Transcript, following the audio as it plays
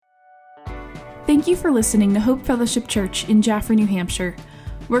Thank you for listening to Hope Fellowship Church in Jaffrey, New Hampshire.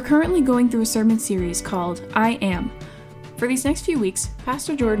 We're currently going through a sermon series called I Am. For these next few weeks,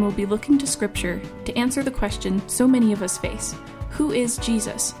 Pastor Jordan will be looking to Scripture to answer the question so many of us face: who is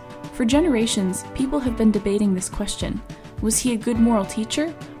Jesus? For generations, people have been debating this question. Was he a good moral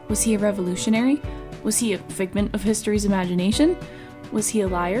teacher? Was he a revolutionary? Was he a figment of history's imagination? Was he a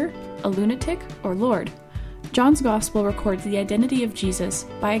liar, a lunatic, or Lord? John's Gospel records the identity of Jesus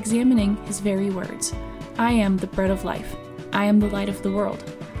by examining his very words. I am the bread of life. I am the light of the world.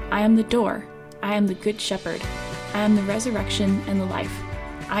 I am the door. I am the good shepherd. I am the resurrection and the life.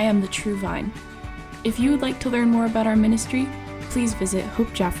 I am the true vine. If you would like to learn more about our ministry, please visit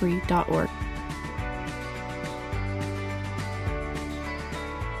hopejaffrey.org.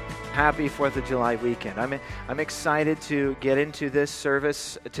 Happy 4th of July weekend. I'm excited to get into this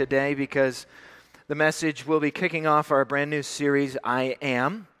service today because the message will be kicking off our brand new series, I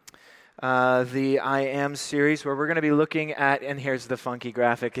Am. The I Am series, where we're going to be looking at, and here's the funky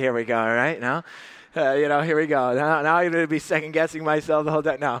graphic. Here we go, all right? Now, here we go. Now I'm going to be second-guessing myself the whole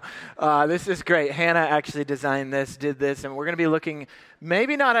time. No, this is great. Hannah actually designed this, did this, and we're going to be looking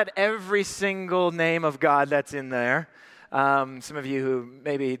maybe not at every single name of God that's in there. Some of you who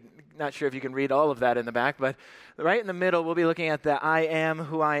maybe not sure if you can read all of that in the back, but right in the middle, we'll be looking at the I am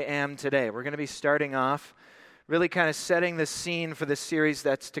who I am today. We're going to be starting off really kind of setting the scene for the series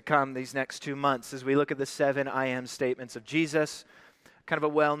that's to come these next 2 months as we look at the 7 I am statements of Jesus. Kind of a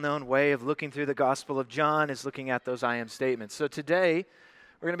well-known way of looking through the Gospel of John is looking at those I am statements. So today,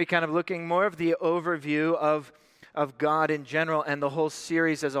 we're going to be kind of looking more of the overview of God in general and the whole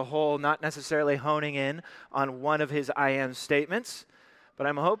series as a whole, not necessarily honing in on one of his I am statements, but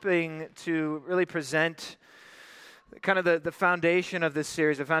I'm hoping to really present kind of the foundation of this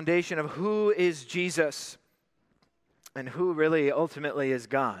series, the foundation of who is Jesus and who really ultimately is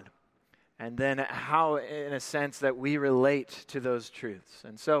God, and then how, in a sense, that we relate to those truths.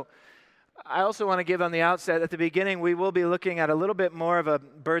 And so I also want to give on the outset, at the beginning, we will be looking at a little bit more of a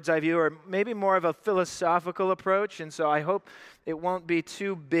bird's eye view, or maybe more of a philosophical approach, and so I hope it won't be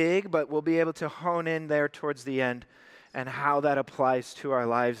too big, but we'll be able to hone in there towards the end and how that applies to our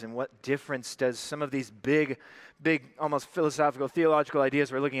lives and what difference does some of these big, almost philosophical, theological ideas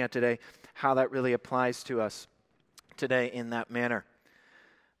we're looking at today, how that really applies to us today in that manner.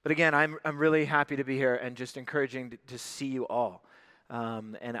 But again, I'm really happy to be here and just encouraging to see you all.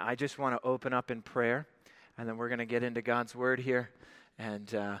 And I just want to open up in prayer, and then we're going to get into God's Word here, and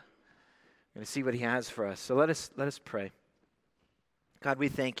going to see what He has for us. So let us pray. God, we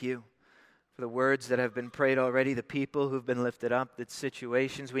thank you for the words that have been prayed already, the people who've been lifted up, the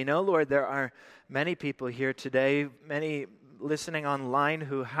situations. We know, Lord, there are many people here today, many listening online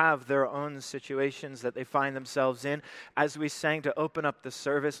who have their own situations that they find themselves in. As we sang to open up the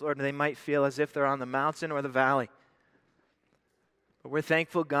service, Lord, they might feel as if they're on the mountain or the valley. But we're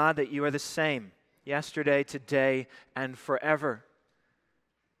thankful, God, that you are the same yesterday, today, and forever.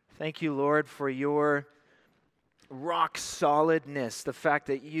 Thank you, Lord, for your rock solidness, the fact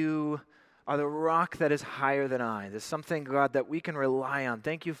that you are the rock that is higher than I. There's something, God, that we can rely on.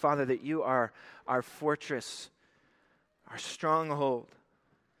 Thank you, Father, that you are our fortress, our stronghold.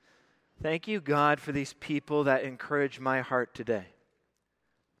 Thank you, God, for these people that encourage my heart today.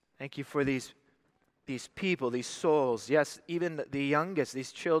 Thank you for these people, these souls, yes, even the youngest,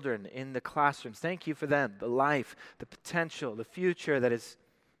 these children in the classrooms. Thank you for them, the life, the potential, the future that is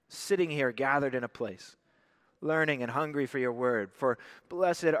sitting here gathered in a place, learning and hungry for your word. For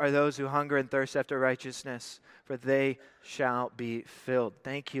blessed are those who hunger and thirst after righteousness, for they shall be filled.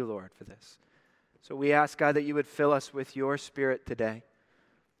 Thank you, Lord, for this. So we ask, God, that you would fill us with your Spirit today.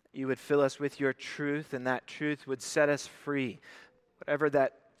 You would fill us with your truth, and that truth would set us free, whatever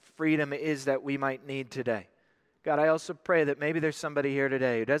that freedom is that we might need today. God, I also pray that maybe there's somebody here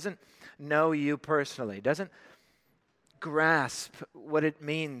today who doesn't know you personally, doesn't grasp what it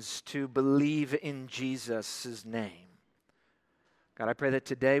means to believe in Jesus' name. God, I pray that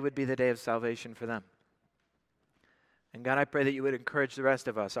today would be the day of salvation for them. And God, I pray that you would encourage the rest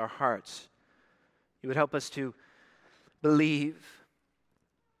of us, our hearts. You would help us to believe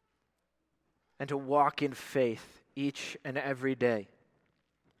and to walk in faith each and every day.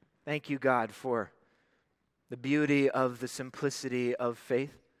 Thank you, God, for the beauty of the simplicity of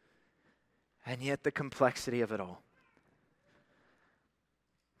faith and yet the complexity of it all.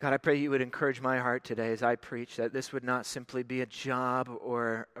 God, I pray you would encourage my heart today as I preach, that this would not simply be a job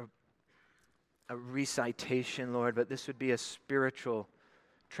or a recitation, Lord, but this would be a spiritual,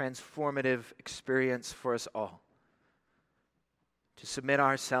 transformative experience for us all. To submit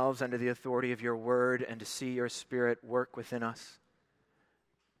ourselves under the authority of your word and to see your Spirit work within us.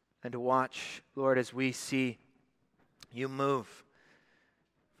 and to watch, Lord, as we see you move.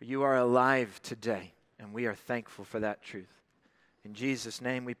 For you are alive today, and we are thankful for that truth. In Jesus'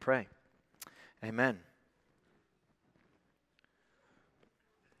 name we pray. Amen.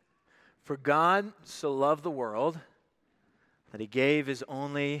 For God so loved the world that he gave his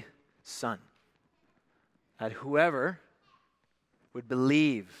only Son, that whoever would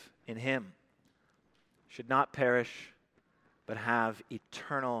believe in him should not perish, but have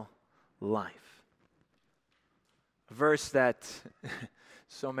eternal life. A verse that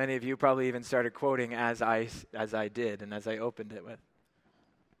so many of you probably even started quoting as I did and as I opened it with.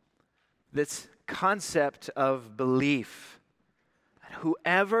 This concept of belief, that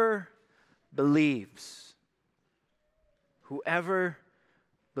whoever believes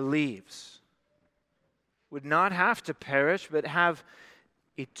would not have to perish, but have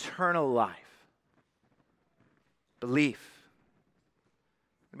eternal life. Belief.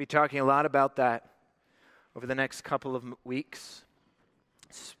 We'll be talking a lot about that over the next couple of weeks,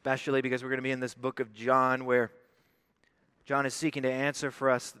 especially because we're going to be in this book of John, where John is seeking to answer for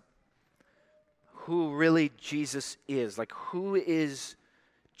us who really Jesus is. Like, who is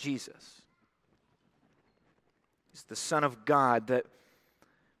Jesus? He's the Son of God that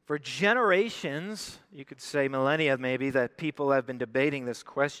for generations, you could say millennia maybe, that people have been debating this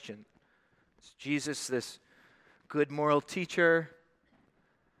question. Is Jesus this good moral teacher?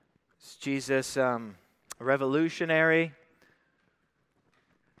 Is Jesus a revolutionary?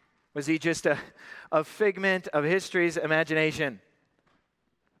 Was he just a figment of history's imagination?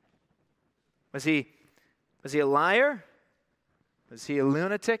 Was he a liar? Was he a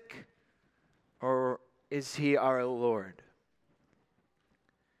lunatic? Or is he our Lord?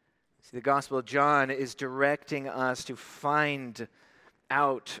 See, the Gospel of John is directing us to find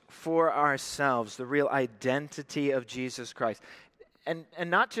out for ourselves the real identity of Jesus Christ. And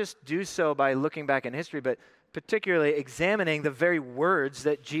not just do so by looking back in history, but particularly examining the very words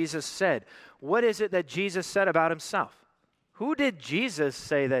that Jesus said. What is it that Jesus said about himself? Who did Jesus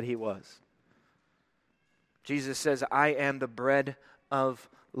say that he was? Jesus says, I am the bread of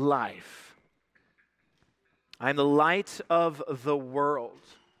life. I am the light of the world.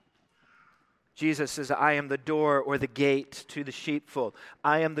 Jesus says, I am the door or the gate to the sheepfold.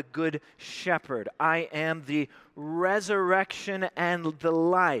 I am the good shepherd. I am the resurrection and the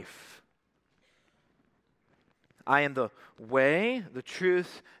life. I am the way, the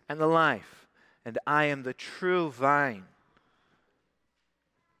truth, and the life. And I am the true vine.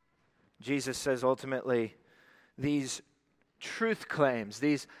 Jesus says ultimately, these truth claims,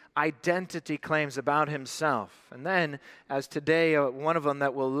 these identity claims about himself. And then, as today, one of them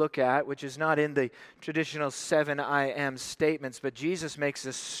that we'll look at, which is not in the traditional 7 I am statements, but Jesus makes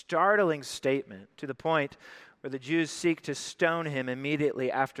a startling statement to the point where the Jews seek to stone him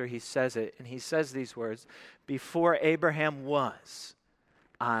immediately after he says it. And he says these words, before Abraham was,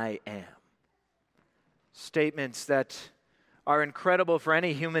 I am. Statements that are incredible for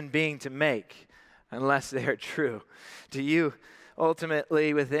any human being to make, unless they are true. Do you,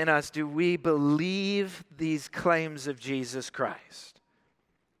 ultimately, within us, do we believe these claims of Jesus Christ?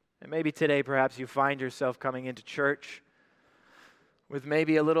 And maybe today, perhaps you find yourself coming into church with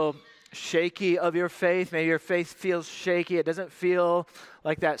maybe a little shaky of your faith. Maybe your faith feels shaky. It doesn't feel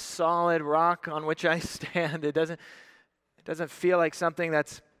like that solid rock on which I stand. It doesn't feel like something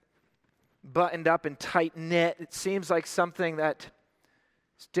that's buttoned up and tight-knit. It seems like something that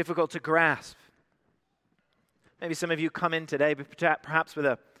is difficult to grasp. Maybe some of you come in today perhaps with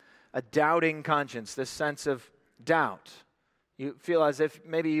a doubting conscience, this sense of doubt. You feel as if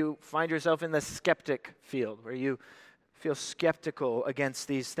maybe you find yourself in the skeptic field, where you feel skeptical against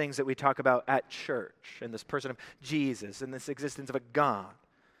these things that we talk about at church, and this person of Jesus, and this existence of a God.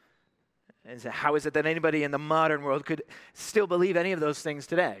 And how is it that anybody in the modern world could still believe any of those things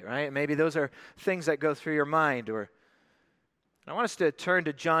today, right? Maybe those are things that go through your mind. I want us to turn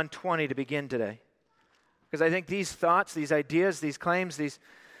to John 20 to begin today. Because I think these thoughts, these ideas, these claims, these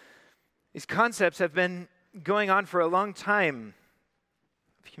concepts have been going on for a long time.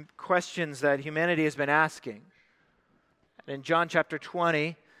 Questions that humanity has been asking. And in John chapter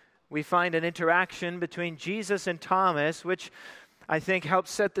 20, we find an interaction between Jesus and Thomas, which I think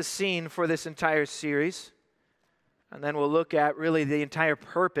helps set the scene for this entire series. And then we'll look at really the entire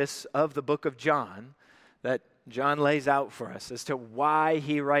purpose of the book of John that John lays out for us as to why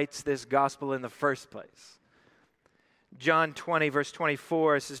he writes this gospel in the first place. John 20, verse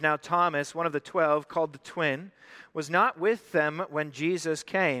 24 says, now Thomas, one of the 12, called the twin, was not with them when Jesus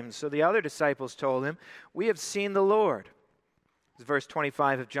came. So the other disciples told him, we have seen the Lord. It's verse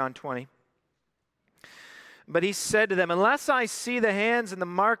 25 of John 20. But he said to them, unless I see the hands and the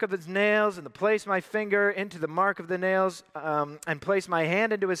mark of his nails, and place my finger into the mark of the nails, and place my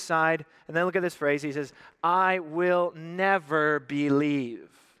hand into his side, and then look at this phrase, he says, I will never believe.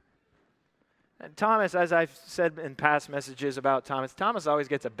 And Thomas, as I've said in past messages about Thomas always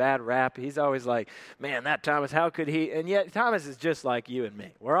gets a bad rap. He's always like, man, that Thomas, how could he? And yet Thomas is just like you and me.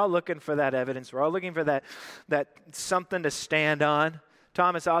 We're all looking for that evidence. We're all looking for that something to stand on.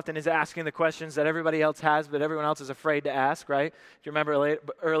 Thomas often is asking the questions that everybody else has, but everyone else is afraid to ask, right? Do you remember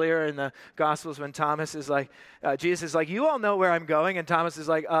earlier in the Gospels when Thomas is like, Jesus is like, you all know where I'm going. And Thomas is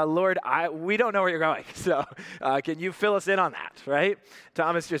like, Lord, we don't know where you're going. So can you fill us in on that, right?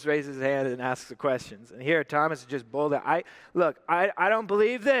 Thomas just raises his hand and asks the questions. And here Thomas is just bold. I don't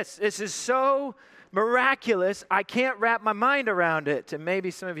believe this. This is so miraculous, I can't wrap my mind around it. And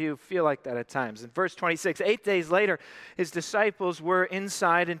maybe some of you feel like that at times. In verse 26, 8 days later, his disciples were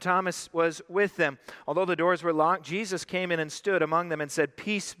inside and Thomas was with them. Although the doors were locked, Jesus came in and stood among them and said,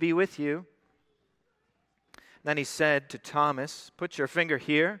 peace be with you. Then he said to Thomas, put your finger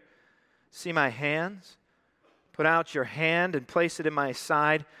here, see my hands, put out your hand and place it in my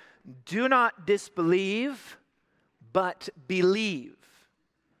side. Do not disbelieve, but believe.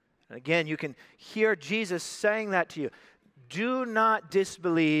 And again, you can hear Jesus saying that to you. Do not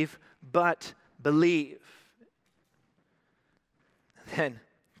disbelieve, but believe. Then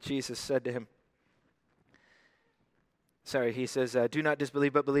Jesus said to him, he says, do not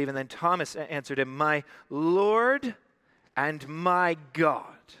disbelieve, but believe. And then Thomas answered him, my Lord and my God.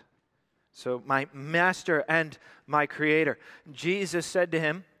 So my master and my creator. Jesus said to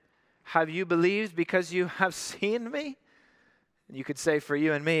him, have you believed because you have seen me? You could say for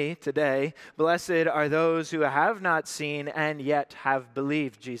you and me today, blessed are those who have not seen and yet have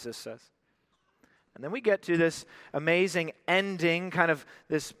believed, Jesus says. And then we get to this amazing ending, kind of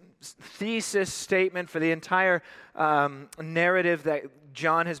this thesis statement for the entire narrative that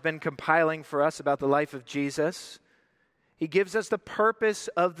John has been compiling for us about the life of Jesus. He gives us the purpose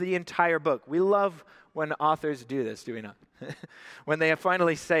of the entire book. We love when authors do this, do we not? When they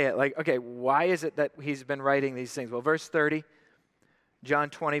finally say it, like, okay, why is it that he's been writing these things? Well, verse 30.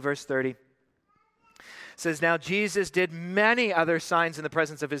 John 20, verse 30 says, now Jesus did many other signs in the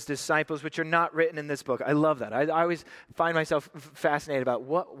presence of his disciples, which are not written in this book. I love that. I always find myself fascinated about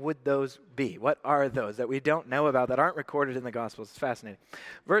what would those be? What are those that we don't know about, that aren't recorded in the Gospels? It's fascinating.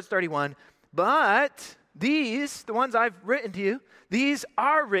 Verse 31, but these, the ones I've written to you, these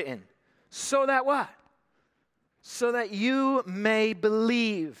are written so that what? So that you may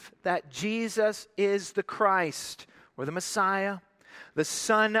believe that Jesus is the Christ or the Messiah, the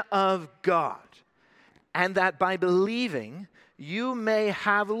Son of God, and that by believing you may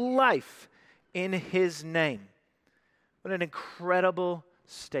have life in his name. What an incredible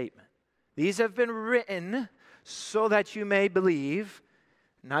statement. These have been written so that you may believe,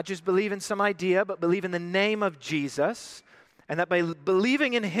 not just believe in some idea, but believe in the name of Jesus, and that by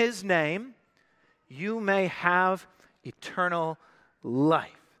believing in his name, you may have eternal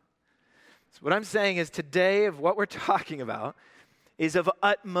life. So what I'm saying is today, of what we're talking about, is of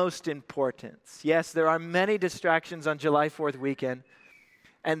utmost importance. Yes, there are many distractions on July 4th weekend,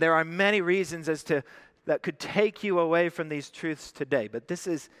 and there are many reasons that could take you away from these truths today. But this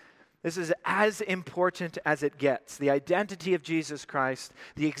is as important as it gets. The identity of Jesus Christ,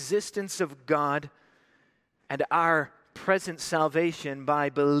 the existence of God, and our present salvation by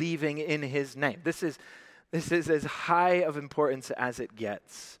believing in his name. This is as high of importance as it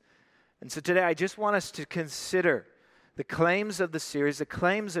gets. And so today I just want us to consider the claims of the series, the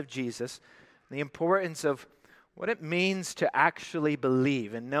claims of Jesus, the importance of what it means to actually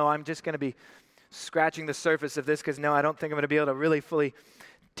believe. And no, I'm just going to be scratching the surface of this because no, I don't think I'm going to be able to really fully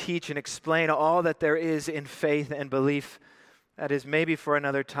teach and explain all that there is in faith and belief. That is maybe for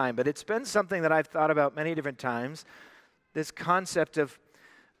another time. But it's been something that I've thought about many different times, this concept of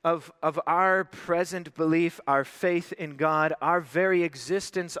our present belief, our faith in God, our very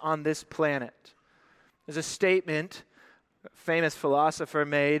existence on this planet. There's a statement a famous philosopher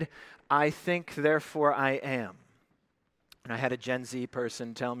made, I think, therefore I am. And I had a Gen Z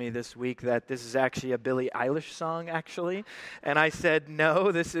person tell me this week that this is actually a Billie Eilish song, actually. And I said,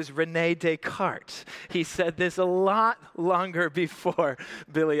 no, this is Rene Descartes. He said this a lot longer before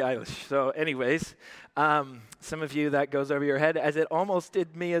Billie Eilish. So anyways, some of you, that goes over your head, as it almost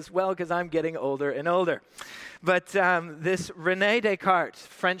did me as well, because I'm getting older and older. But this Rene Descartes,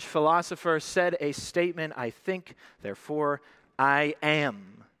 French philosopher, said a statement, I think, therefore I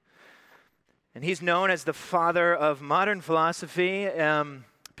am. And he's known as the father of modern philosophy,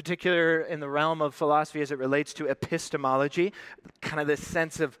 particular in the realm of philosophy as it relates to epistemology, kind of this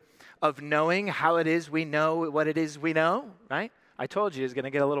sense of of knowing how it is we know what it is we know, right? I told you it's going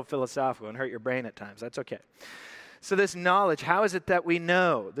to get a little philosophical and hurt your brain at times. That's okay. So this knowledge, how is it that we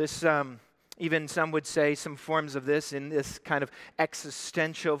know? This, even some would say some forms of this in this kind of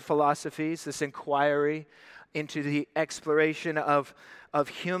existential philosophies, this inquiry into the exploration of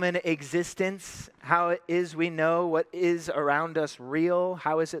human existence. How it is we know what is around us real?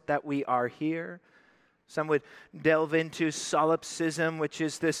 How is it that we are here? Some would delve into solipsism, which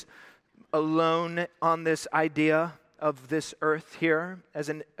is this alone on this idea of this earth here as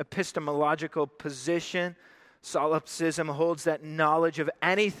an epistemological position. Solipsism holds that knowledge of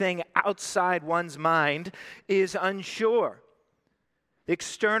anything outside one's mind is unsure. The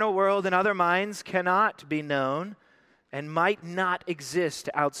external world and other minds cannot be known and might not exist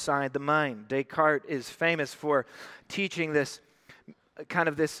outside the mind. Descartes is famous for teaching this kind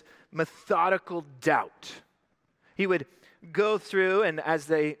of this methodical doubt. He would go through, and as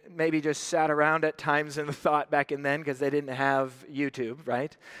they maybe just sat around at times in the thought back in then, because they didn't have YouTube,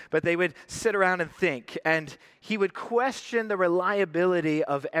 right? But they would sit around and think, and he would question the reliability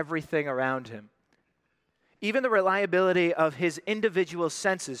of everything around him. Even the reliability of his individual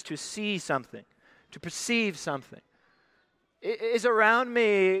senses to see something, to perceive something. Is around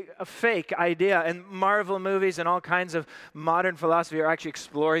me a fake idea? And Marvel movies and all kinds of modern philosophy are actually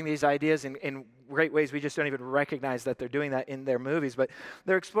exploring these ideas in great ways. We just don't even recognize that they're doing that in their movies. But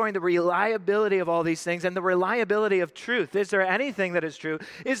they're exploring the reliability of all these things and the reliability of truth. Is there anything that is true?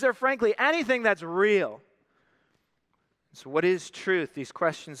 Is there, frankly, anything that's real? So what is truth? These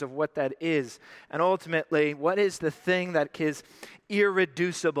questions of what that is. And ultimately, what is the thing that is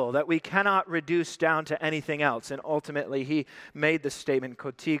irreducible, that we cannot reduce down to anything else? And ultimately, he made the statement,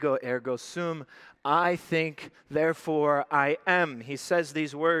 Contigo ergo sum, I think, therefore I am. He says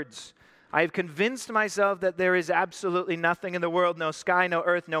these words, I have convinced myself that there is absolutely nothing in the world, no sky, no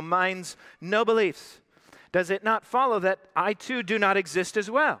earth, no minds, no beliefs. Does it not follow that I too do not exist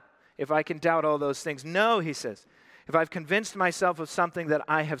as well, if I can doubt all those things? No, he says. If I've convinced myself of something, that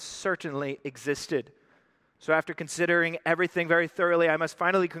I have certainly existed. So after considering everything very thoroughly, I must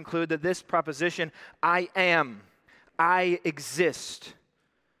finally conclude that this proposition, I am, I exist,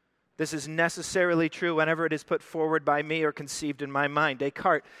 this is necessarily true whenever it is put forward by me or conceived in my mind.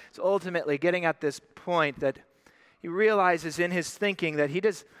 Descartes is ultimately getting at this point that he realizes in his thinking that he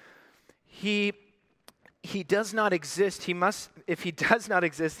does not exist. If he does not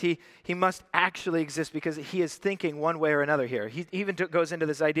exist, he must actually exist, because he is thinking one way or another here. He even goes into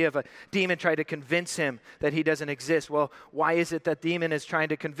this idea of a demon trying to convince him that he doesn't exist. Well, why is it that demon is trying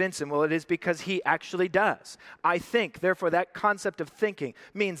to convince him? Well, it is because he actually does. I think. Therefore, that concept of thinking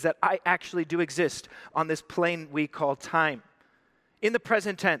means that I actually do exist on this plane we call time. In the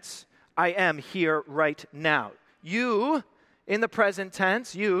present tense, I am here right now. You, in the present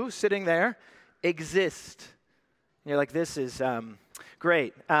tense, you sitting there, exist. And you're like, this is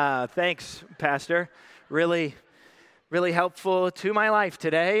great. Thanks, Pastor. Really, really helpful to my life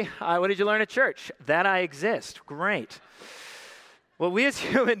today. What did you learn at church? That I exist. Great. Well, we as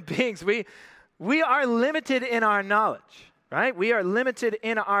human beings, we are limited in our knowledge, right? We are limited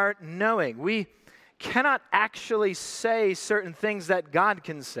in our knowing. We cannot actually say certain things that God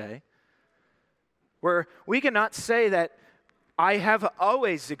can say. We cannot say that I have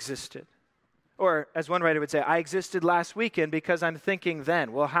always existed. Or, as one writer would say, I existed last weekend because I'm thinking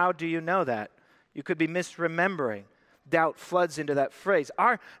then. Well, how do you know that? You could be misremembering. Doubt floods into that phrase.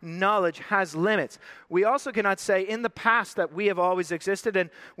 Our knowledge has limits. We also cannot say in the past that we have always existed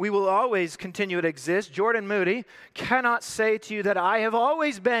and we will always continue to exist. Jordan Moody cannot say to you that I have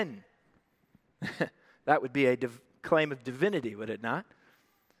always been. That would be a claim of divinity, would it not?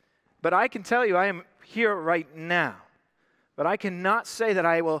 But I can tell you I am here right now. But I cannot say that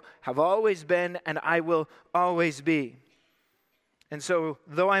I will have always been and I will always be. And so,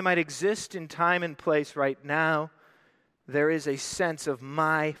 though I might exist in time and place right now, there is a sense of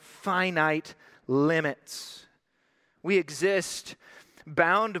my finite limits. We exist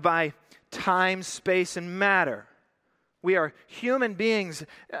bound by time, space, and matter. We are human beings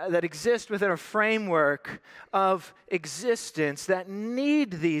that exist within a framework of existence that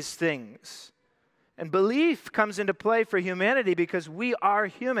need these things. And belief comes into play for humanity because we are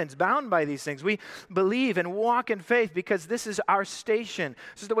humans bound by these things. We believe and walk in faith because this is our station.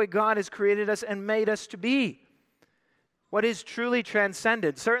 This is the way God has created us and made us to be. What is truly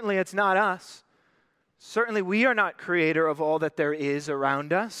transcendent? Certainly it's not us. Certainly we are not creator of all that there is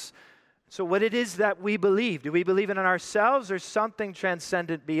around us. So what it is that we believe? Do we believe in ourselves or something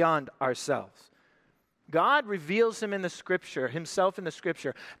transcendent beyond ourselves? God reveals himself in the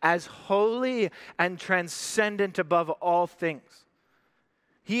Scripture as holy and transcendent above all things.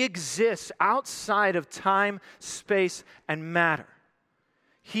 He exists outside of time, space, and matter.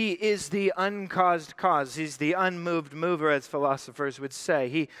 He is the uncaused cause. He's the unmoved mover, as philosophers would say.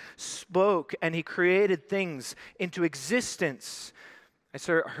 He spoke and he created things into existence. I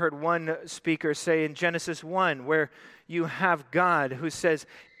heard one speaker say in Genesis 1, where you have God who says,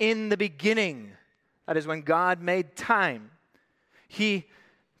 in the beginning, that is when God made time, he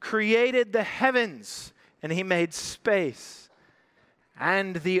created the heavens and he made space,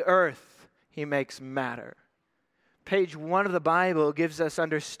 and the earth he makes matter. Page 1 of the Bible gives us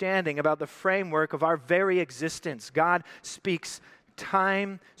understanding about the framework of our very existence. God speaks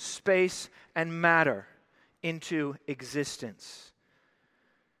time, space, and matter into existence.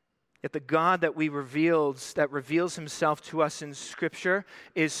 Yet the God that reveals himself to us in Scripture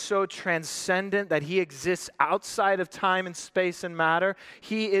is so transcendent that he exists outside of time and space and matter.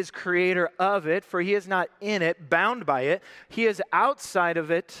 He is creator of it, for he is not in it, bound by it. He is outside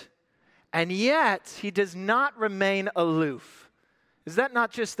of it, and yet he does not remain aloof. Is that not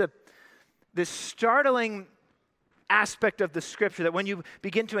just this startling aspect of the Scripture, that when you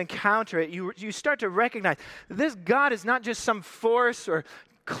begin to encounter it, you start to recognize this God is not just some force or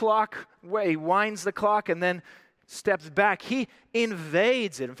clock where he winds the clock and then steps back. He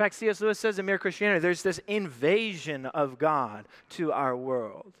invades it. In fact, C.S. Lewis says in Mere Christianity, there's this invasion of God to our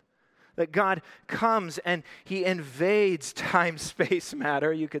world. That God comes and he invades time, space,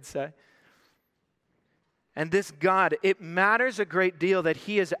 matter, you could say. And this God, it matters a great deal that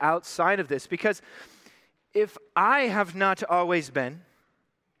he is outside of this, because if I have not always been,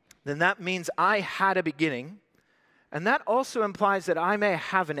 then that means I had a beginning. And that also implies that I may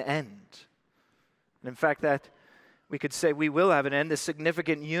have an end. And in fact, that we could say we will have an end. The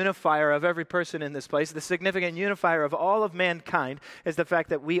significant unifier of every person in this place, the significant unifier of all of mankind, is the fact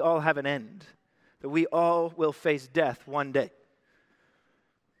that we all have an end. That we all will face death one day.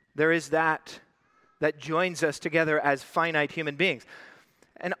 There is that joins us together as finite human beings.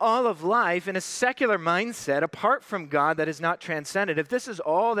 And all of life, in a secular mindset, apart from God that is not transcendent, if this is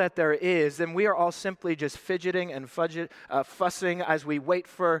all that there is, then we are all simply just fidgeting and fussing as we wait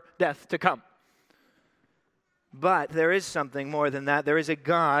for death to come. But there is something more than that. There is a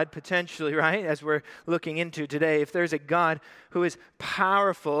God, potentially, right, as we're looking into today. If there's a God who is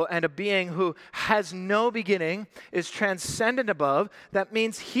powerful and a being who has no beginning, is transcendent above, that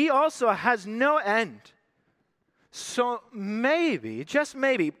means he also has no end. So maybe, just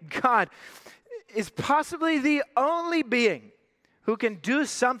maybe, God is possibly the only being who can do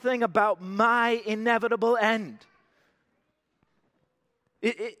something about my inevitable end.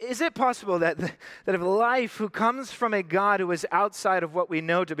 Is it possible that if life, who comes from a God who is outside of what we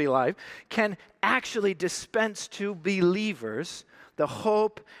know to be life, can actually dispense to believers the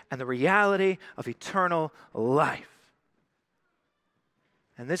hope and the reality of eternal life?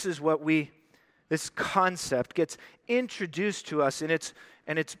 And this is what this concept gets introduced to us in its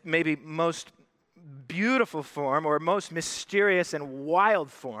maybe most beautiful form, or most mysterious and wild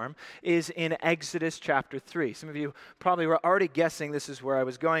form, is in Exodus chapter 3. Some of you probably were already guessing this is where I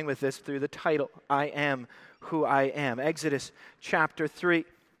was going with this through the title, I Am Who I Am. Exodus chapter 3.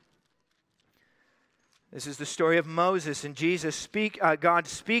 This is the story of Moses and God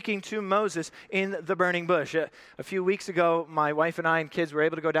speaking to Moses in the burning bush. A few weeks ago, my wife and I and kids were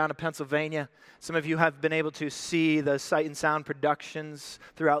able to go down to Pennsylvania. Some of you have been able to see the Sight and Sound productions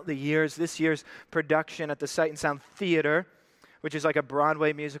throughout the years. This year's production at the Sight and Sound Theater, which is like a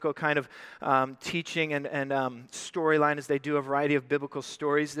Broadway musical kind of teaching and storyline, as they do a variety of biblical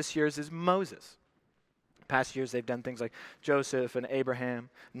stories. This year's is Moses. Past years, they've done things like Joseph and Abraham,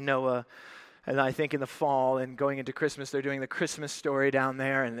 Noah. And I think in the fall and going into Christmas, they're doing the Christmas story down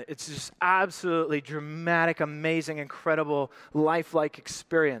there. And it's just absolutely dramatic, amazing, incredible, lifelike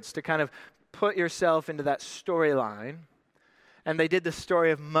experience to kind of put yourself into that storyline. And they did the story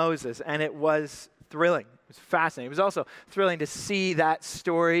of Moses, and it was thrilling. It was fascinating. It was also thrilling to see that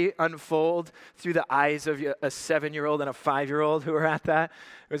story unfold through the eyes of a 7-year-old and a 5-year-old who were at that.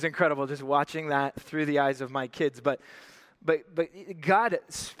 It was incredible just watching that through the eyes of my kids. But God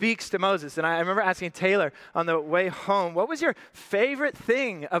speaks to Moses, and I remember asking Taylor on the way home, what was your favorite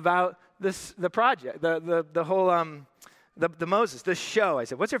thing about the project, the whole the Moses, the show? I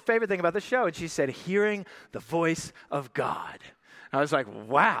said, what's your favorite thing about the show? And she said, hearing the voice of God. I was like,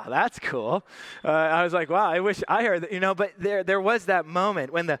 wow, that's cool. I was like, wow, I wish I heard that, but there was that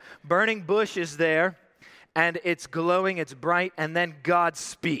moment when the burning bush is there, and it's glowing, it's bright, and then God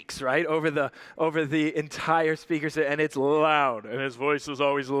speaks, right, over the entire speaker set, and it's loud, and his voice was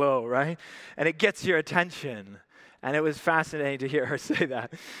always low, right? And it gets your attention. And it was fascinating to hear her say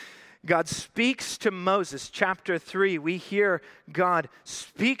that. God speaks to Moses. Chapter 3, we hear God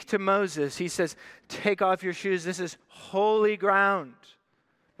speak to Moses. He says, take off your shoes. This is holy ground.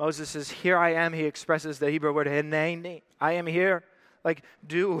 Moses says, here I am. He expresses the Hebrew word, hineni. I am here. Like,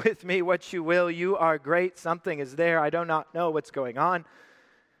 do with me what you will. You are great. Something is there. I do not know what's going on. And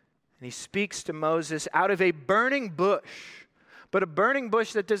he speaks to Moses out of a burning bush, but a burning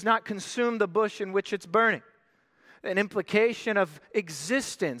bush that does not consume the bush in which it's burning. An implication of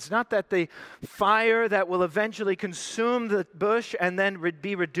existence, not that the fire that will eventually consume the bush and then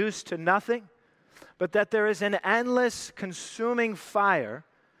be reduced to nothing, but that there is an endless consuming fire,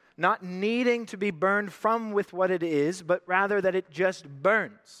 not needing to be burned from with what it is, but rather that it just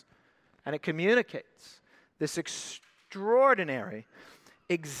burns and it communicates this extraordinary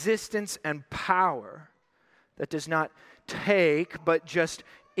existence and power that does not take but just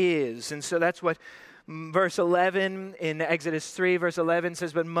is. And so that's what verse 11 in Exodus 3, verse 11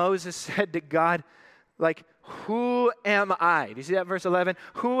 says, but Moses said to God, like, who am I? Do you see that verse 11?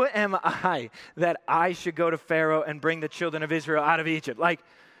 Who am I that I should go to Pharaoh and bring the children of Israel out of Egypt? Like,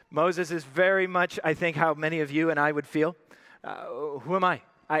 Moses is very much, I think, how many of you and I would feel. Who am I?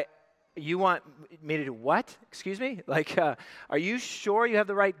 You want me to do what? Excuse me? Like, are you sure you have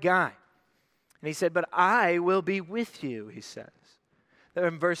the right guy? And he said, but I will be with you, he says.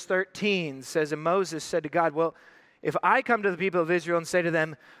 In verse 13 says, and Moses said to God, well, if I come to the people of Israel and say to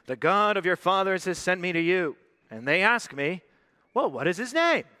them, the God of your fathers has sent me to you, and they ask me, well, what is his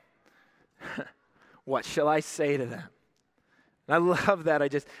name? What shall I say to them? And I love that.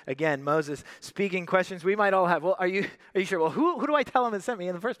 Again, Moses speaking questions we might all have. Well, are you sure? Well, who do I tell him that sent me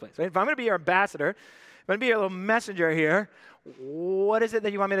in the first place? Right? If I'm going to be your ambassador, if I'm going to be your little messenger here, what is it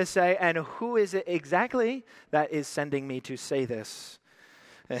that you want me to say? And who is it exactly that is sending me to say this?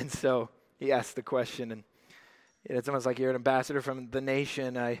 And so he asked the question, and it's almost like you're an ambassador from the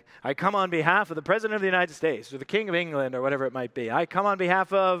nation. I come on behalf of the President of the United States or the King of England or whatever it might be. I come on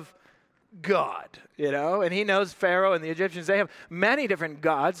behalf of God, and he knows Pharaoh and the Egyptians, they have many different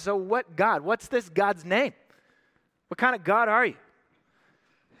gods. So what God? What's this God's name? What kind of God are you?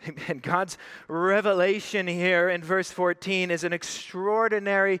 And God's revelation here in verse 14 is an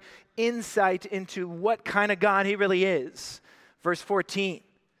extraordinary insight into what kind of God he really is. Verse 14,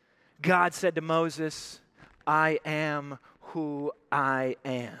 God said to Moses, I am who I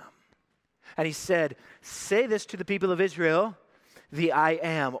am. And he said, say this to the people of Israel, the I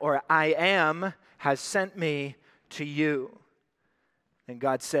am, or I am, has sent me to you. And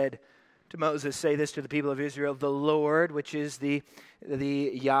God said to Moses, say this to the people of Israel, the Lord, which is the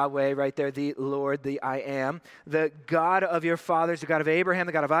Yahweh right there, the Lord, the I am, the God of your fathers, the God of Abraham,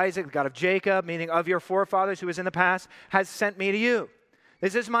 the God of Isaac, the God of Jacob, meaning of your forefathers who was in the past, has sent me to you.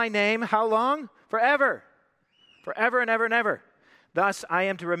 This is my name. How long? Forever. Forever and ever and ever. Thus I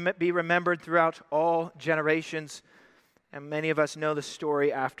am to be remembered throughout all generations. And many of us know the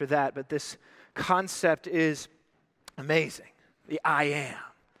story after that, but this concept is amazing. The I am.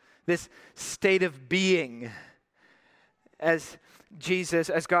 This state of being as Jesus,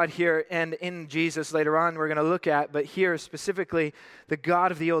 as God here, and in Jesus later on we're going to look at, but here specifically the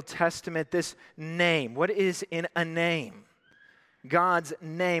God of the Old Testament, this name. What is in a name? God's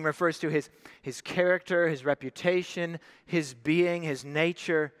name refers to his character, his reputation, his being, his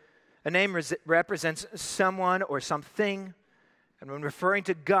nature. A name represents someone or something. And when referring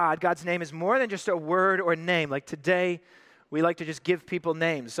to God, God's name is more than just a word or name. Like today, we like to just give people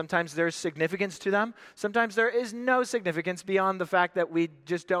names. Sometimes there's significance to them. Sometimes there is no significance beyond the fact that we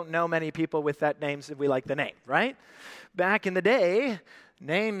just don't know many people with that name, so we like the name, right? Back in the day,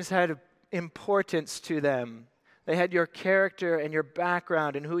 names had importance to them. They had your character and your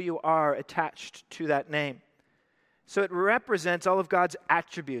background and who you are attached to that name. So it represents all of God's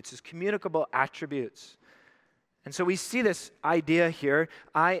attributes, his communicable attributes. And so we see this idea here,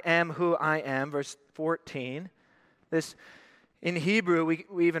 I am who I am, verse 14. This, in Hebrew, we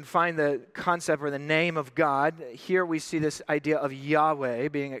even find the concept or the name of God. Here we see this idea of Yahweh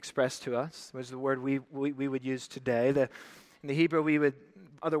being expressed to us, which is the word we would use today. In the Hebrew,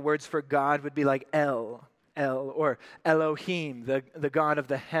 other words for God would be like El, or Elohim, the God of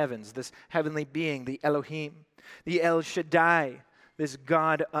the heavens, this heavenly being, the Elohim. The El Shaddai, this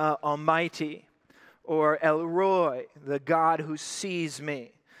God Almighty, or El Roi, the God who sees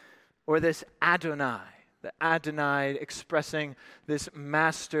me, or this Adonai, the Adonai expressing this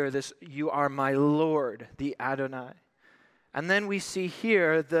master, this you are my Lord, the Adonai. And then we see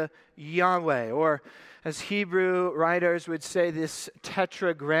here the Yahweh, or as Hebrew writers would say, this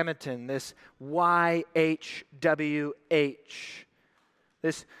tetragrammaton, this YHWH,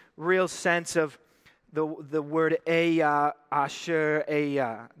 this real sense of the word Eya, Asher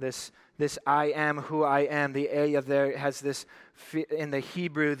Eya, this I am who I am. The Eya there has this, in the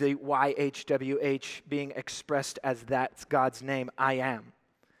Hebrew, the YHWH being expressed as that's God's name, I am.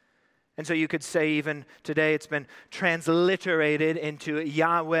 And so you could say even today it's been transliterated into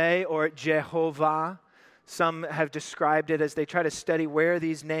Yahweh or Jehovah. Some have described it as they try to study where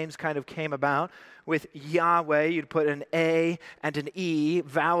these names kind of came about. With Yahweh, you'd put an A and an E,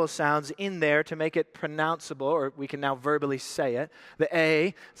 vowel sounds in there to make it pronounceable, or we can now verbally say it. The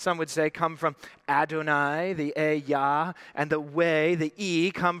A, some would say, come from Adonai, the A, Yah, and the Way, the E,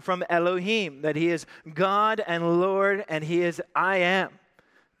 come from Elohim, that he is God and Lord, and he is I am,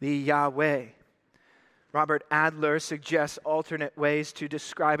 the Yahweh. Robert Adler suggests alternate ways to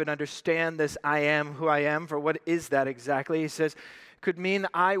describe and understand this I am who I am. For what is that exactly? He says, could mean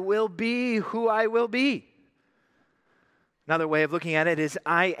I will be who I will be. Another way of looking at it is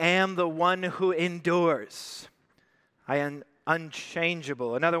I am the one who endures. I am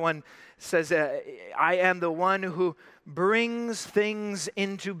unchangeable. Another one says I am the one who brings things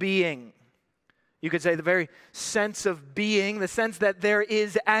into being. You could say the very sense of being, the sense that there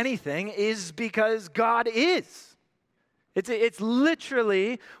is anything, is because God is. It's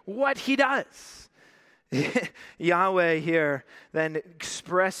literally what he does. Yahweh here, then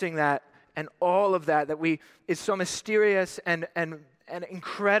expressing that and all of that is so mysterious and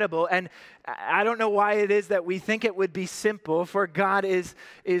incredible. And I don't know why it is that we think it would be simple, for God is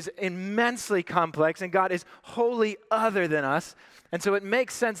immensely complex and God is wholly other than us. And so it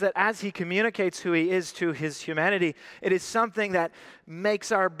makes sense that as he communicates who he is to his humanity, it is something that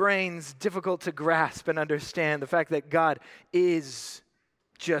makes our brains difficult to grasp and understand. The fact that God is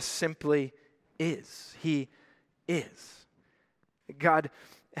just simply is. He is. God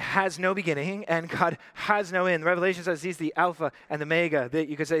has no beginning and God has no end. Revelation says he's the Alpha and the Omega.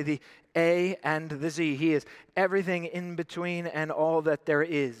 You could say the A and the Z. He is everything in between and all that there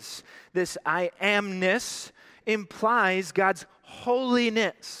is. This I amness implies God's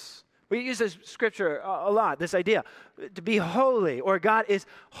holiness. We use this scripture a lot, this idea, to be holy, or God is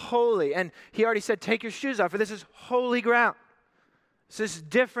holy. And he already said, take your shoes off, for this is holy ground. This is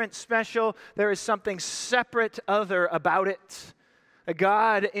different, special. There is something separate, other about it.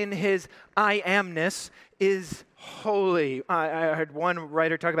 God in his I amness is holy. I heard one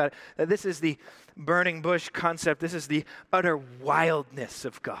writer talk about it, that this is the burning bush concept. This is the utter wildness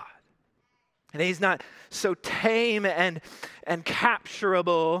of God. And he's not so tame and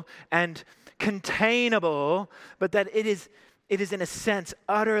capturable and containable, but that it is in a sense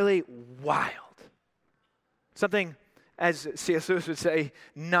utterly wild. Something, as C.S. Lewis would say,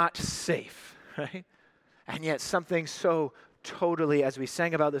 not safe, right? And yet something so totally, as we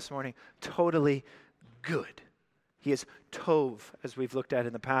sang about this morning, totally good. He is tov, as we've looked at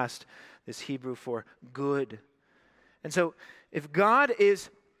in the past, this Hebrew for good. And so if God is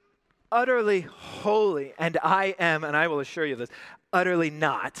utterly holy, and I am, and I will assure you this, utterly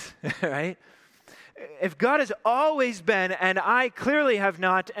not, right? If God has always been, and I clearly have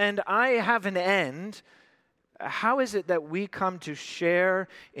not, and I have an end, how is it that we come to share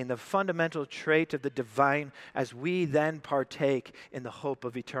in the fundamental trait of the divine as we then partake in the hope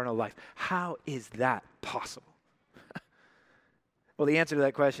of eternal life? How is that possible? Well, the answer to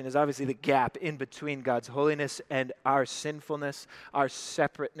that question is obviously the gap in between God's holiness and our sinfulness, our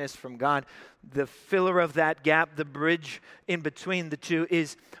separateness from God. The filler of that gap, the bridge in between the two,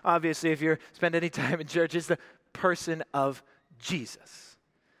 is obviously, if you spend any time in church, is the person of Jesus.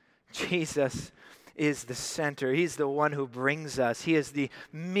 Jesus is the center. He's the one who brings us. He is the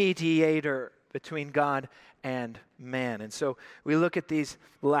mediator between God and man. And so we look at these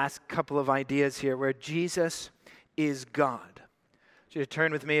last couple of ideas here where Jesus is God. I want you to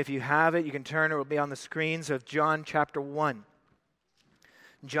turn with me. If you have it, you can turn. It will be on the screens of John chapter 1.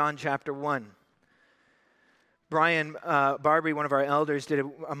 John chapter 1. Brian Barbary, one of our elders, did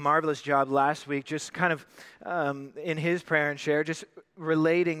a marvelous job last week, just kind of in his prayer and share, just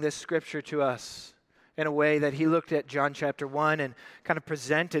relating this scripture to us in a way that he looked at John chapter 1 and kind of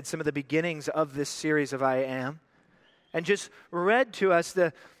presented some of the beginnings of this series of I Am, and just read to us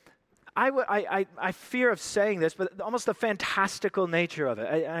I fear of saying this, but almost the fantastical nature of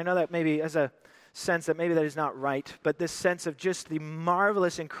it. I know that maybe as a sense that maybe that is not right, but this sense of just the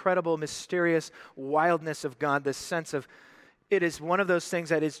marvelous, incredible, mysterious wildness of God, this sense of it is one of those things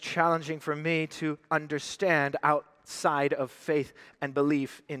that is challenging for me to understand outside of faith and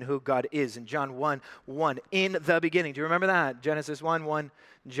belief in who God is. In John 1:1, in the beginning. Do you remember that? Genesis 1:1,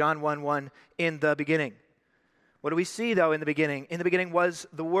 John 1:1, in the beginning. What do we see, though, in the beginning? In the beginning was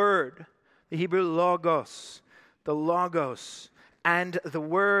the Word, the Hebrew logos, the logos. and the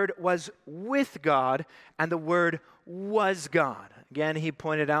Word was with God, and the Word was God. Again, he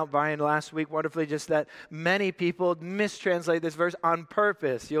pointed out, Brian, last week wonderfully, just that many people mistranslate this verse on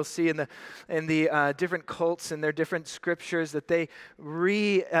purpose. You'll see in the different cults and their different scriptures that they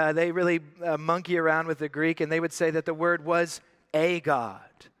really monkey around with the Greek, and they would say that the Word was a God.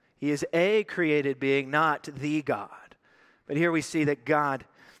 He is a created being, not the God. But here we see that God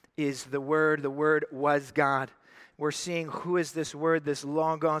is the Word. The Word was God. We're seeing who is this Word, this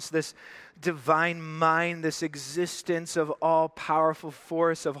Logos, this divine mind, this existence of all-powerful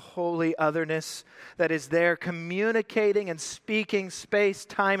force of holy otherness that is there communicating and speaking space,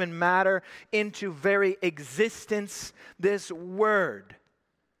 time, and matter into very existence. This Word,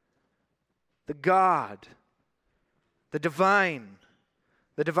 the God, the divine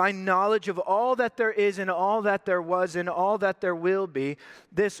knowledge of all that there is and all that there was and all that there will be.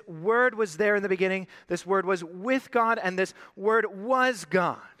 This Word was there in the beginning. This Word was with God, and this Word was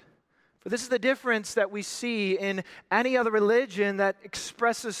God. For this is the difference that we see in any other religion that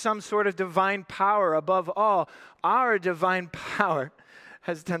expresses some sort of divine power above all. Our divine power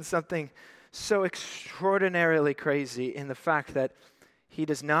has done something so extraordinarily crazy in the fact that he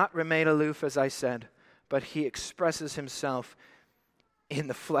does not remain aloof, as I said, but he expresses himself in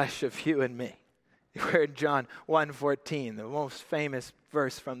the flesh of you and me. We're in John 1:14, the most famous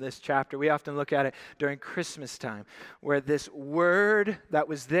verse from this chapter. We often look at it during Christmas time, where this Word that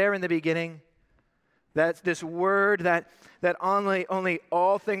was there in the beginning, that's this Word that only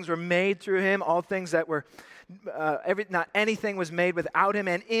all things were made through him, all things that were, not anything was made without him,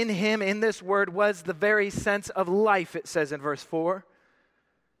 and in him, in this Word, was the very sense of life, it says in verse 4.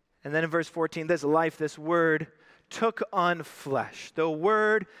 And then in verse 14, this life, this Word, took on flesh. The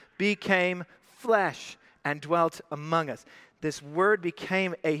Word became flesh and dwelt among us. This Word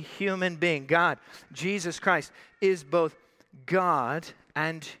became a human being. God, Jesus Christ, is both God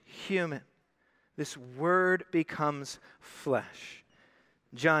and human. This Word becomes flesh.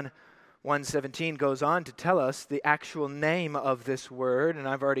 John 1:17 goes on to tell us the actual name of this Word, and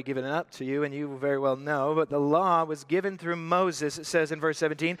I've already given it up to you, and you very well know, but the law was given through Moses, it says in verse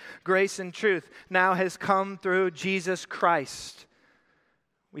 17, grace and truth now has come through Jesus Christ.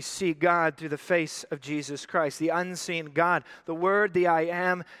 We see God through the face of Jesus Christ, the unseen God, the Word, the I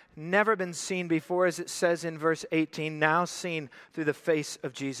Am, never been seen before, as it says in verse 18, now seen through the face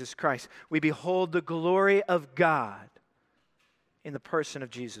of Jesus Christ. We behold the glory of God in the person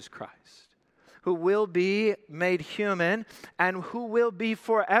of Jesus Christ, who will be made human and who will be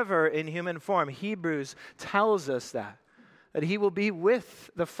forever in human form. Hebrews tells us that he will be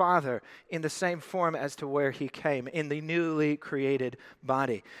with the Father in the same form as to where he came, in the newly created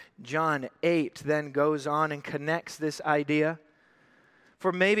body. John 8 then goes on and connects this idea.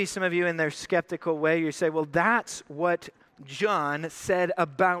 For maybe some of you in their skeptical way, you say, well, that's what John said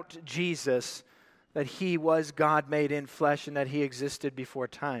about Jesus, that he was God made in flesh and that he existed before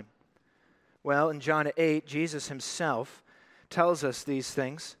time. Well, in John 8, Jesus himself tells us these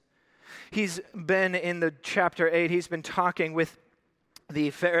things. He's been in the chapter 8, he's been talking with the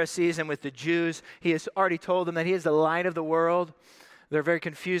Pharisees and with the Jews. He has already told them that he is the light of the world. They're very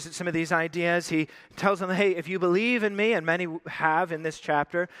confused at some of these ideas. He tells them, hey, if you believe in me, and many have in this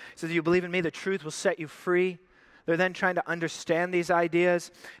chapter, he says, if you believe in me, the truth will set you free. They're then trying to understand these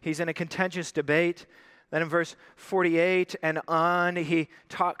ideas. He's in a contentious debate. Then in verse 48 and on, he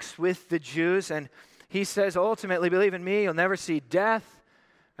talks with the Jews, and he says, ultimately, believe in me, you'll never see death.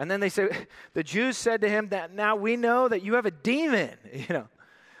 And then they say, the Jews said to him that now we know that you have a demon.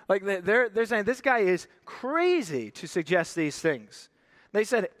 Like they're saying this guy is crazy to suggest these things. They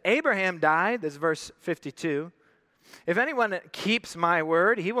said, Abraham died, this is verse 52. If anyone keeps my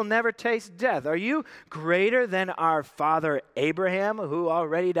word, he will never taste death. Are you greater than our father Abraham, who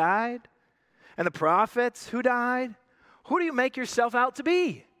already died? And the prophets who died? Who do you make yourself out to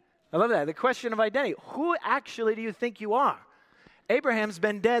be? I love that. The question of identity. Who actually do you think you are? Abraham's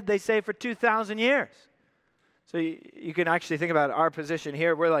been dead, they say, for 2,000 years. So you can actually think about our position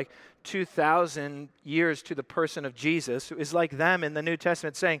here. We're like 2,000 years to the person of Jesus, who is like them in the New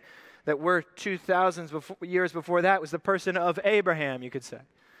Testament, saying that we're 2,000 years before that was the person of Abraham, you could say.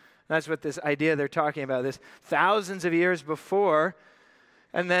 That's what this idea they're talking about, this thousands of years before.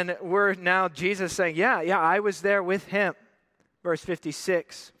 And then we're now Jesus saying, yeah, I was there with him. Verse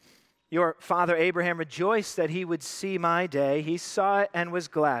 56. Your father Abraham rejoiced that he would see my day. He saw it and was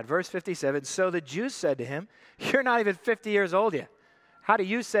glad. Verse 57, so the Jews said to him, you're not even 50 years old yet. How do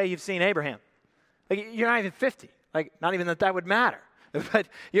you say you've seen Abraham? Like, you're not even 50. Like, not even that would matter. But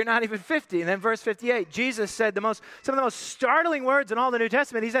you're not even 50. And then verse 58, Jesus said some of the most startling words in all the New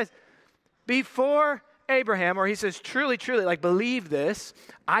Testament. He says, before Abraham, or he says, truly, truly, like believe this,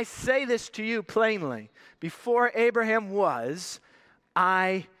 I say this to you plainly. Before Abraham was,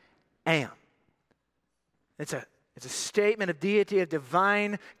 I am. It's a statement of deity, of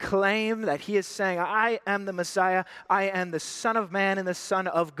divine claim that he is saying, I am the Messiah, I am the Son of Man and the Son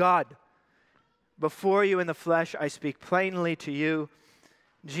of God. Before you in the flesh, I speak plainly to you.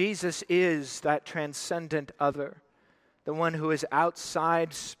 Jesus is that transcendent other, the one who is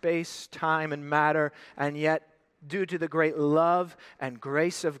outside space, time, and matter, and yet, due to the great love and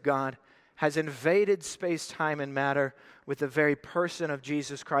grace of God, has invaded space, time, and matter with the very person of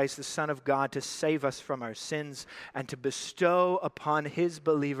Jesus Christ, the Son of God, to save us from our sins and to bestow upon his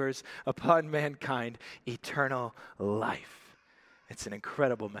believers, upon mankind, eternal life. It's an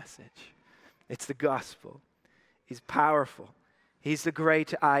incredible message. It's the gospel. He's powerful. He's the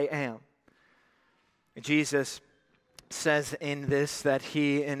great I am. Jesus says in this that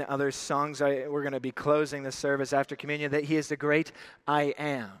he, in other songs, we're going to be closing the service after communion, that he is the great I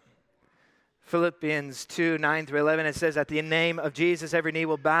am. Philippians 2, 9 through 11, it says, at the name of Jesus, every knee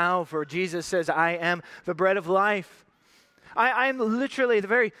will bow, for Jesus says, I am the bread of life. I am literally the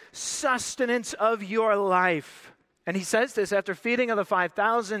very sustenance of your life. And he says this after feeding of the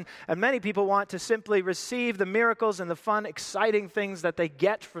 5,000, and many people want to simply receive the miracles and the fun, exciting things that they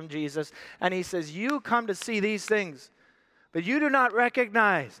get from Jesus. And he says, you come to see these things, but you do not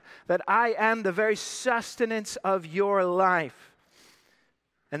recognize that I am the very sustenance of your life.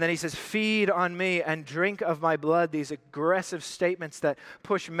 And then he says, feed on me and drink of my blood, these aggressive statements that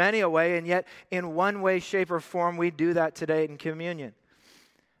push many away, and yet in one way, shape, or form, we do that today in communion.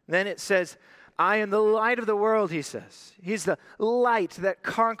 Then it says, I am the light of the world, he says. He's the light that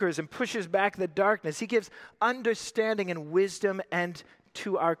conquers and pushes back the darkness. He gives understanding and wisdom and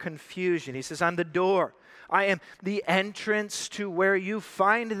to our confusion. He says, I'm the door. I am the entrance to where you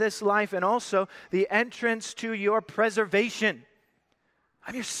find this life and also the entrance to your preservation.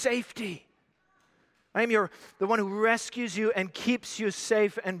 I'm your safety. I am the one who rescues you and keeps you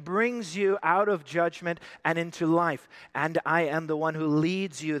safe and brings you out of judgment and into life. And I am the one who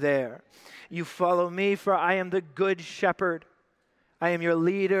leads you there. You follow me, for I am the good shepherd. I am your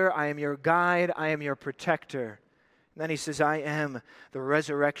leader. I am your guide. I am your protector. And then he says, I am the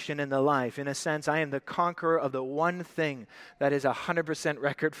resurrection and the life. In a sense, I am the conqueror of the one thing that is 100%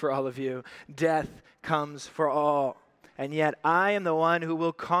 record for all of you. Death comes for all. And yet I am the one who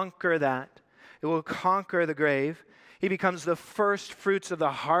will conquer that. It will conquer the grave. He becomes the first fruits of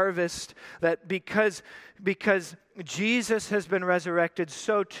the harvest, that because Jesus has been resurrected,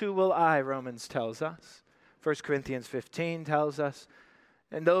 so too will I, Romans tells us. 1 Corinthians 15 tells us.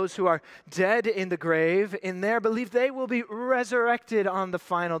 And those who are dead in the grave, in their belief, they will be resurrected on the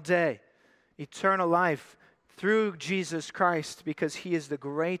final day. Eternal life through Jesus Christ, because he is the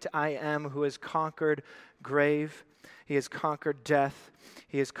great I am who has conquered grave. He has conquered death.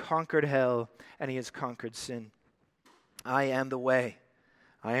 He has conquered hell. And he has conquered sin. I am the way,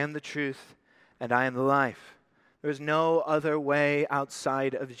 I am the truth, and I am the life. There is no other way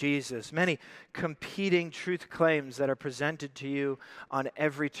outside of Jesus. Many competing truth claims that are presented to you on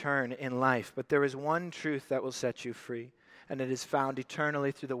every turn in life, but there is one truth that will set you free, and it is found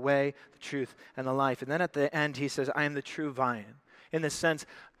eternally through the way, the truth, and the life. And then at the end he says, I am the true vine. In the sense,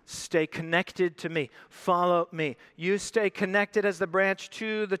 stay connected to me, follow me. You stay connected as the branch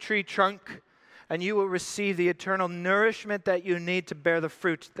to the tree trunk, and you will receive the eternal nourishment that you need to bear the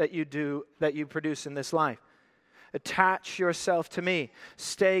fruit that you produce in this life. Attach yourself to me.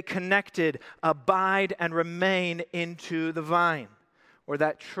 Stay connected. Abide and remain into the vine, or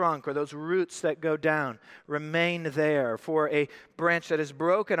that trunk, or those roots that go down. Remain there. For a branch that is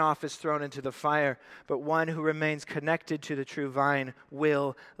broken off is thrown into the fire, but one who remains connected to the true vine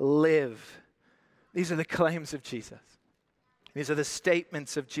will live. These are the claims of Jesus. These are the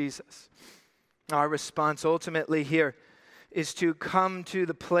statements of Jesus. Our response ultimately here is to come to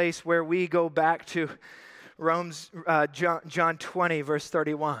the place where we go back to John 20, verse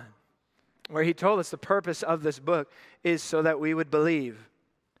 31, where he told us the purpose of this book is so that we would believe.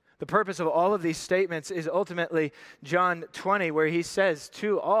 The purpose of all of these statements is ultimately John 20, where he says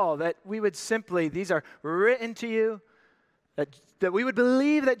to all that we would simply, these are written to you, that we would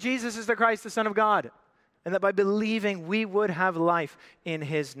believe that Jesus is the Christ, the Son of God, and that by believing we would have life in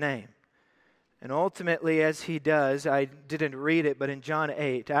his name. And ultimately, as he does, I didn't read it, but in John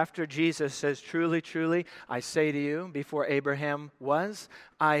 8, after Jesus says, truly, truly, I say to you, before Abraham was,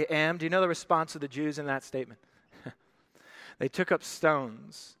 I am. Do you know the response of the Jews in that statement? They took up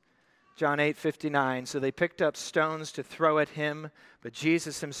stones. John 8:59, so they picked up stones to throw at him, but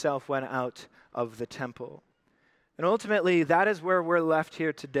Jesus himself went out of the temple. And ultimately, that is where we're left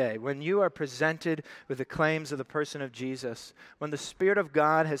here today. When you are presented with the claims of the person of Jesus, when the Spirit of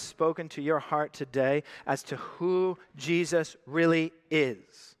God has spoken to your heart today as to who Jesus really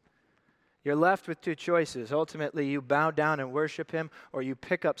is, you're left with two choices. Ultimately, you bow down and worship him, or you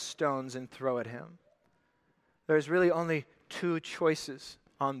pick up stones and throw at him. There's really only two choices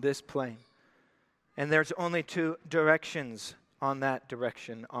on this plane. And there's only two directions on that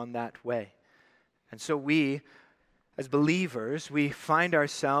direction, on that way. And so we, as believers, we find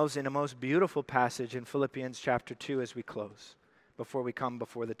ourselves in a most beautiful passage in Philippians chapter 2 as we close, before we come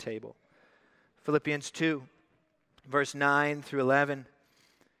before the table. Philippians 2, verse 9 through 11.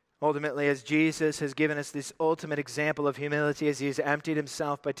 Ultimately, as Jesus has given us this ultimate example of humility, as he has emptied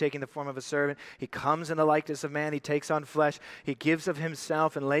himself by taking the form of a servant, he comes in the likeness of man, he takes on flesh, he gives of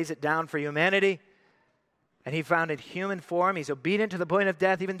himself and lays it down for humanity. And he found in human form, he's obedient to the point of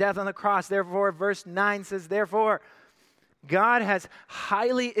death, even death on the cross. Therefore, verse 9 says, therefore, God has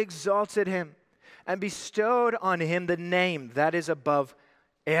highly exalted him and bestowed on him the name that is above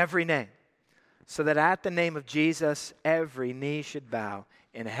every name, so that at the name of Jesus, every knee should bow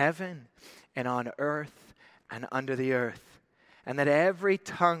in heaven and on earth and under the earth, and that every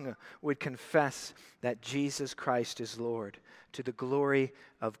tongue would confess that Jesus Christ is Lord, to the glory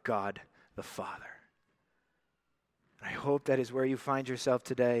of God the Father. I hope that is where you find yourself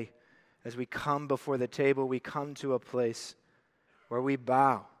today. As we come before the table, we come to a place where we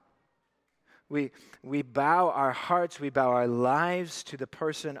bow. We bow our hearts, we bow our lives to the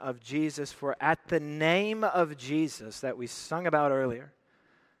person of Jesus. For at the name of Jesus that we sung about earlier,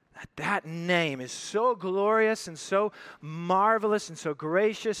 that name is so glorious and so marvelous and so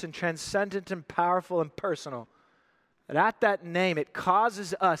gracious and transcendent and powerful and personal, that at that name, it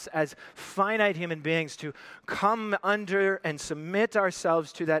causes us as finite human beings to come under and submit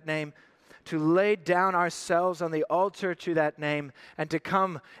ourselves to that name, to lay down ourselves on the altar to that name, and to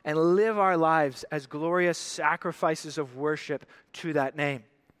come and live our lives as glorious sacrifices of worship to that name.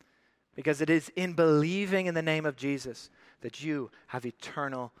 Because it is in believing in the name of Jesus that you have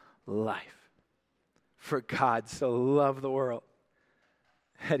eternal life. For God so loved the world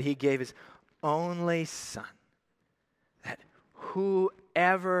that he gave his only Son, that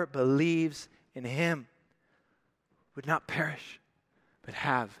whoever believes in him would not perish, but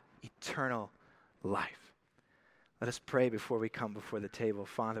have eternal life. Let us pray before we come before the table.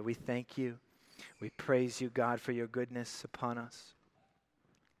 Father, we thank you. We praise you, God, for your goodness upon us.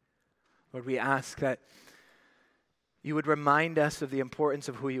 Lord, we ask that you would remind us of the importance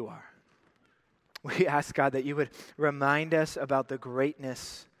of who you are. We ask, God, that you would remind us about the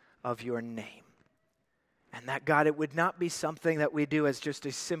greatness of your name. And that, God, it would not be something that we do as just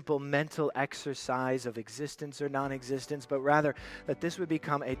a simple mental exercise of existence or non-existence, but rather that this would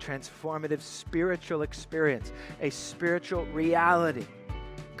become a transformative spiritual experience, a spiritual reality.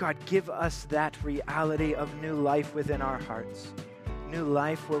 God, give us that reality of new life within our hearts, new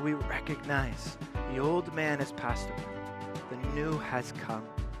life where we recognize the old man has passed away, the new has come.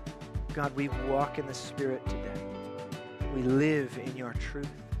 God, we walk in the Spirit today. We live in your truth.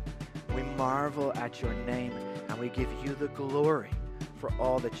 We marvel at your name, and we give you the glory for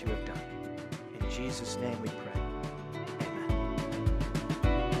all that you have done. In Jesus' name we pray.